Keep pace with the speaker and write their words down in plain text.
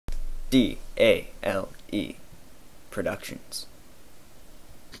Productions.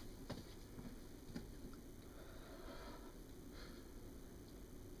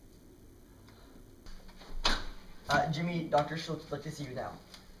 Jimmy, Dr. Schultz would like to see you now.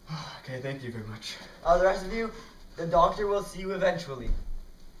 Okay, thank you very much. The rest of you, the doctor will see you eventually.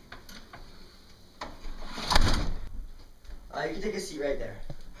 You can take a seat right there.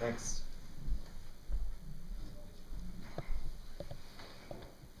 Thanks.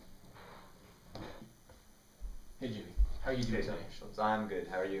 Hey Jimmy, how are you doing Hey, today? Dr. Schultz. I'm good.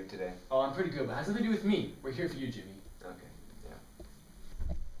 How are you today? Oh, I'm pretty good, but it has nothing to do with me. We're here for you, Jimmy. Okay, yeah.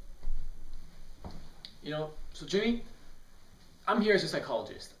 You know, so Jimmy, I'm here as a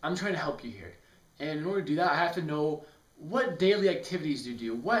psychologist. I'm trying to help you here. And in order to do that, I have to know what daily activities do you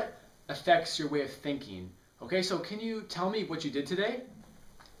do? What affects your way of thinking? Okay, so can you tell me what you did today?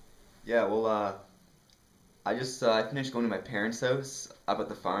 Yeah, well, I just I finished going to my parents' house up at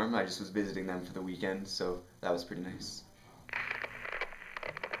the farm. I just was visiting them for the weekend, so that was pretty nice.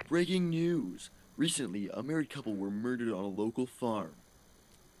 Breaking news! Recently, a married couple were murdered on a local farm.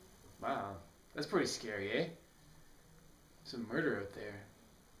 Wow, that's pretty scary, eh? Some murder out there.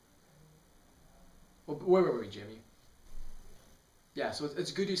 Well, where were we, Jimmy? Yeah, so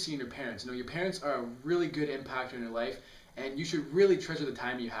it's good you're seeing your parents. You know, your parents are a really good impactor in your life, and you should really treasure the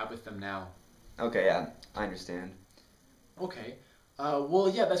time you have with them now. Okay, yeah, I understand. Okay. Well,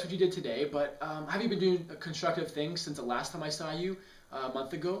 yeah, that's what you did today, but have you been doing constructive things since the last time I saw you a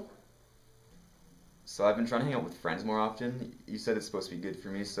month ago? So I've been trying to hang out with friends more often. You said it's supposed to be good for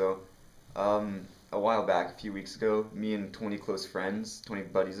me, so a while back, a few weeks ago, me and 20 close friends, 20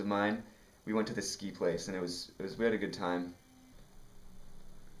 buddies of mine, we went to this ski place, and we had a good time.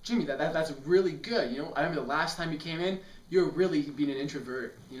 Jimmy, that's really good. You know, I remember the last time you came in, you were really being an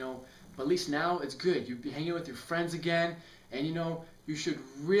introvert, you know, but at least now it's good. You'll be hanging with your friends again, and you know, you should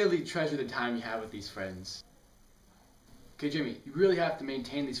really treasure the time you have with these friends. Okay, Jimmy, you really have to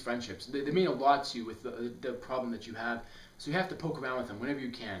maintain these friendships. They mean a lot to you with the problem that you have, so you have to poke around with them whenever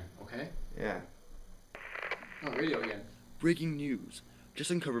you can, okay? Yeah. Oh, radio again. Breaking news!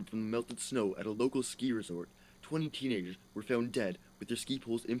 Just uncovered from the melted snow at a local ski resort, 20 teenagers were found dead with their ski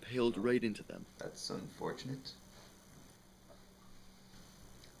poles impaled right into them. That's unfortunate.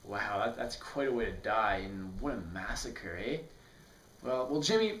 Wow, that's quite a way to die, and what a massacre, eh? Well,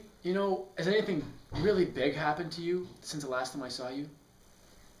 Jimmy, you know, has anything really big happened to you since the last time I saw you?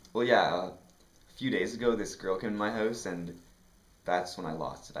 Well, yeah, a few days ago, this girl came to my house, and that's when I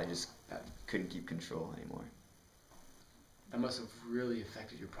lost it. I just couldn't keep control anymore. That must have really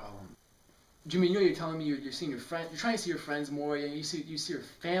affected your problem. Jimmy, you know, you're telling me you're seeing your friend, you're trying to see your friends more, you see your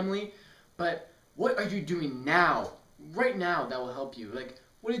family, but what are you doing now, right now, that will help you? Like,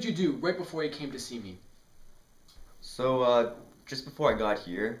 what did you do right before you came to see me? So, just before I got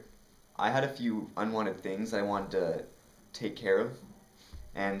here, I had a few unwanted things I wanted to take care of,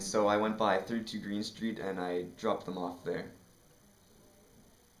 and so I went by 32 Green Street and I dropped them off there.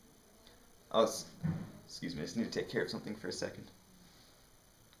 Oh, excuse me, I just need to take care of something for a second.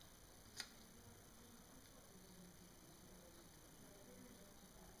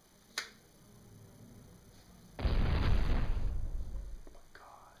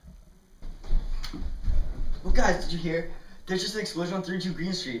 Well, guys, did you hear? There's just an explosion on 32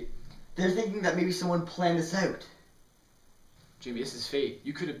 Green Street. They're thinking that maybe someone planned this out. Jimmy, this is fate.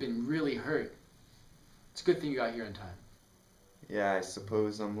 You could have been really hurt. It's a good thing you got here in time. Yeah, I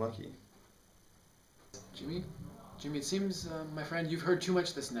suppose I'm lucky. Jimmy, it seems, my friend, you've heard too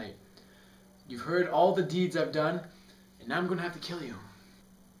much this night. You've heard all the deeds I've done, and now I'm going to have to kill you.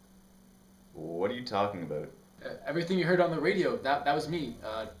 What are you talking about? Everything you heard on the radio, that was me.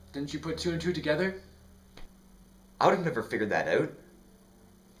 Didn't you put two and two together? I would have never figured that out.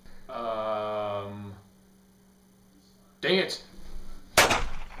 Dang it.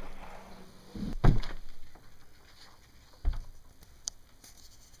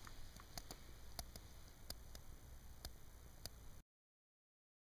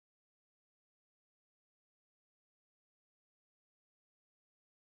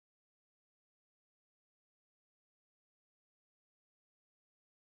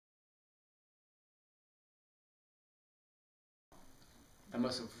 That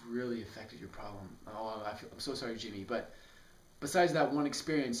must have really affected your problem. Oh, I'm so sorry, Jimmy, but besides that one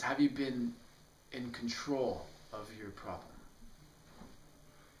experience, have you been in control of your problem?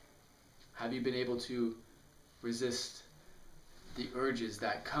 Have you been able to resist the urges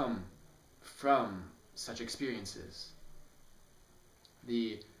that come from such experiences?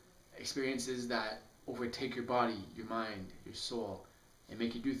 The experiences that overtake your body, your mind, your soul, and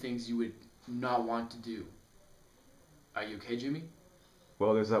make you do things you would not want to do. Are you okay, Jimmy?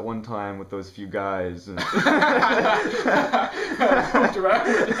 Well, there's that one time with those few guys. And